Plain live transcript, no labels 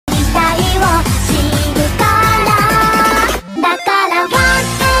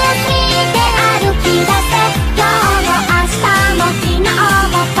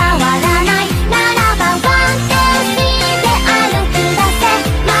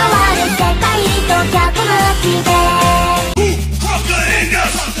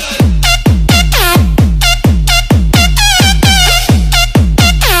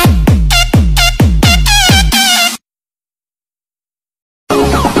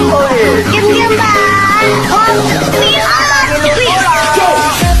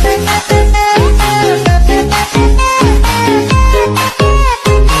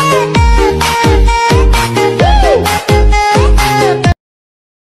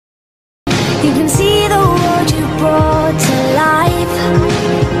You can see the world you brought to life,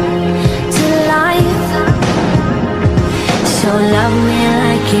 to life. So love me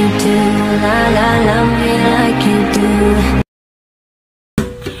like you do, la la, love me like you do.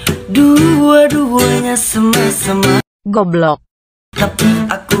 Dua-duanya sama-sama Goblok. tapi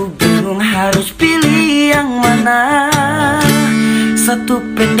aku bingung harus pilih yang mana. Satu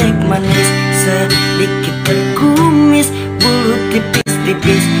pendek manis, sedikit berkumis, bulu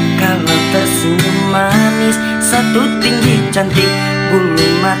tipis-tipis kalau tersenyum manis. Satu tinggi cantik, bulu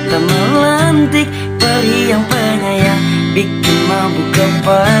mata melantik, peri yang penyayang, bikin mabuk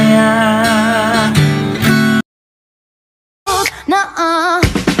kepayang. Nuh-uh.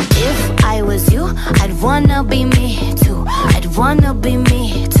 If I was you, I'd wanna be me too. I'd wanna be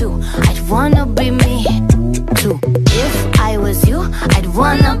me too. I'd wanna be me too. If I was you, I'd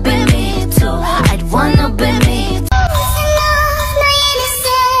wanna be me too. I'd wanna be me too.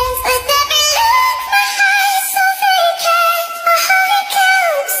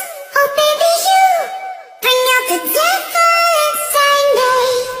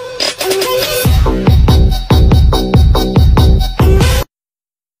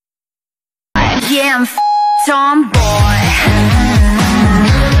 Yeah, I'm tomboy.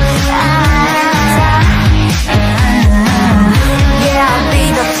 Yeah, I'll be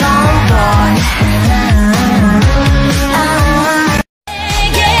the tomboy.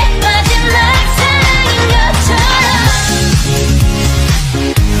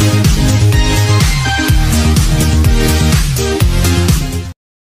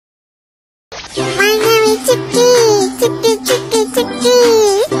 My name is Chicky, Chicky, Chicky, Chicky.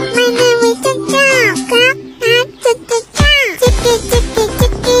 My name is Chicky, Chicky, Chicky, Chicky,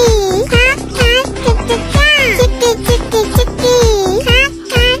 Chicky. Chicky, Chicky,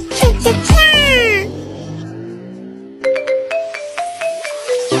 Chicky.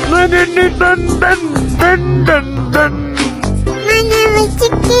 My name is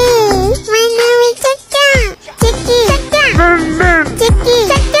Chicky. My name is Chicky. Chicky, Chicky,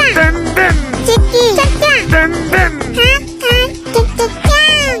 Chicky,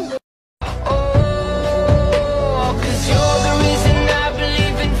 Cause you're the reason I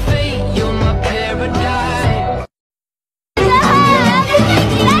believe in fate. You're my paradise.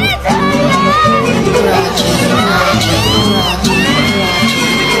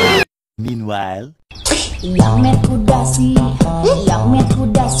 Meanwhile, Yang kudasi,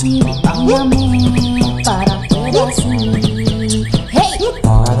 bangga para pedasi. Hey,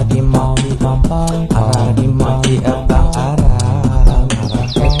 Para di mau di pampang, para di mau di abang aram, para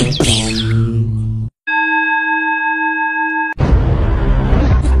pedasi.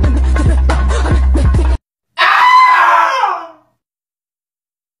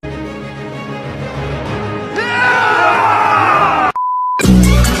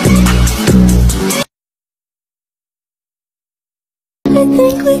 I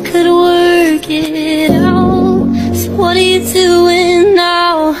think we could work it out. So what are you doing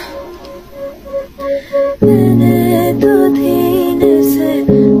now?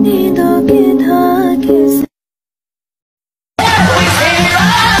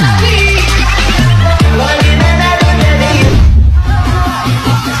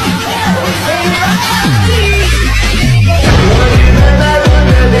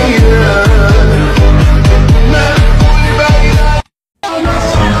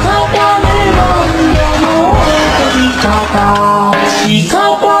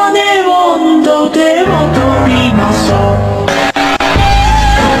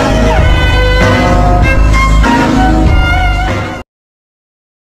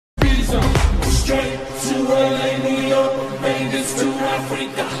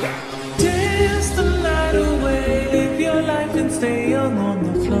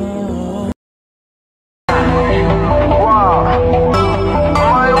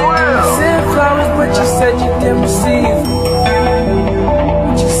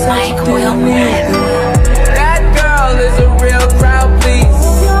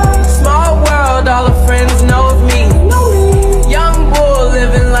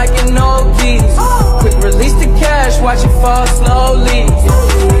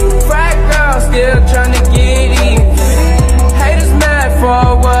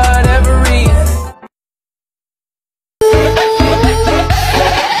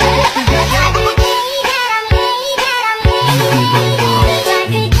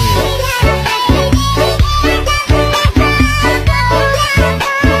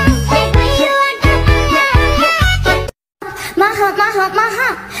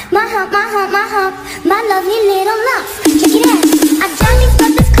 lovely little loves. Check it out. I drive these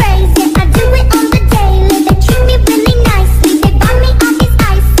brothers crazy. I do it on the daily. They treat me really nicely. They buy me all these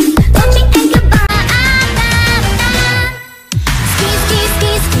ices. Dolce and Gabbana. Ski, ski,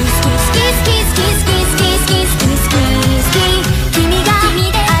 ski, ski, ski, ski, ski, ski, ski, ski, ski, ski, ski, ski. 君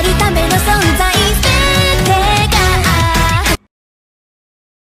があるための存在。全てが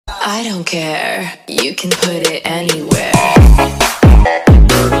I don't care, you can put it anywhere.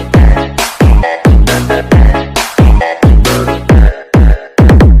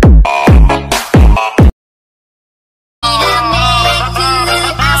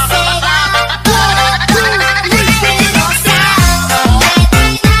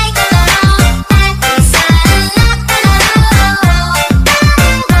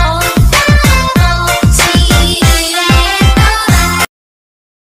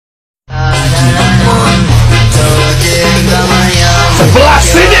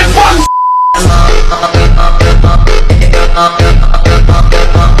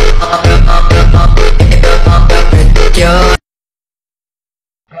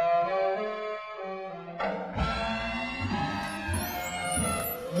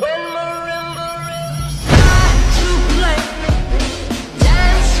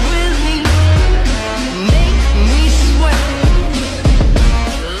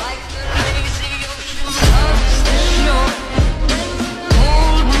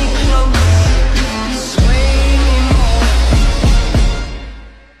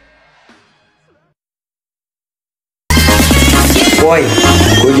 Boy,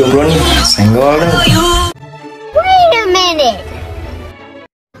 gue jomblo nih, senggol dong. Wait a minute.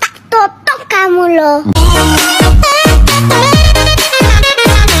 Tak totok kamu loh.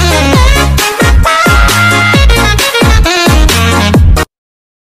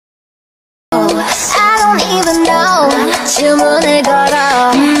 I don't even know. 주문을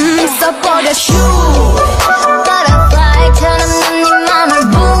걸어. 써버려 슈. Butterfly 처럼 네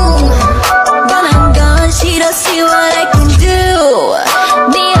맘을 boom. 원한 건 싫어. See what I can do.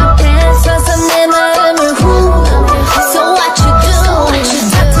 네 앞에 서서 내 마음을 후. So what you do?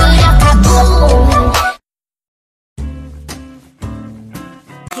 다 틀렸다 boom.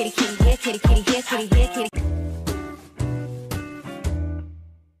 Kitty kitty here, kitty kitty here, kitty here, kitty.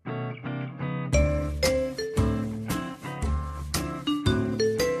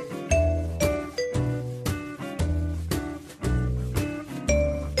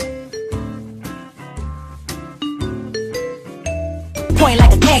 Point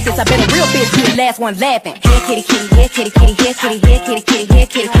like a cactus, I bet a real bitch be the last one laughing. Here kitty kitty, here kitty kitty, here kitty, here kitty kitty, here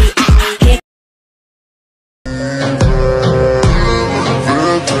kitty kitty. Here.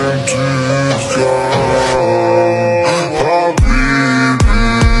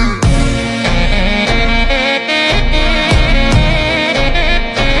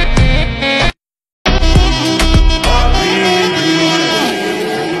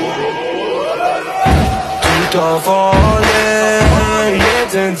 Don't fall in,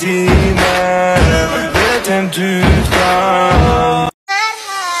 let them demon, let them do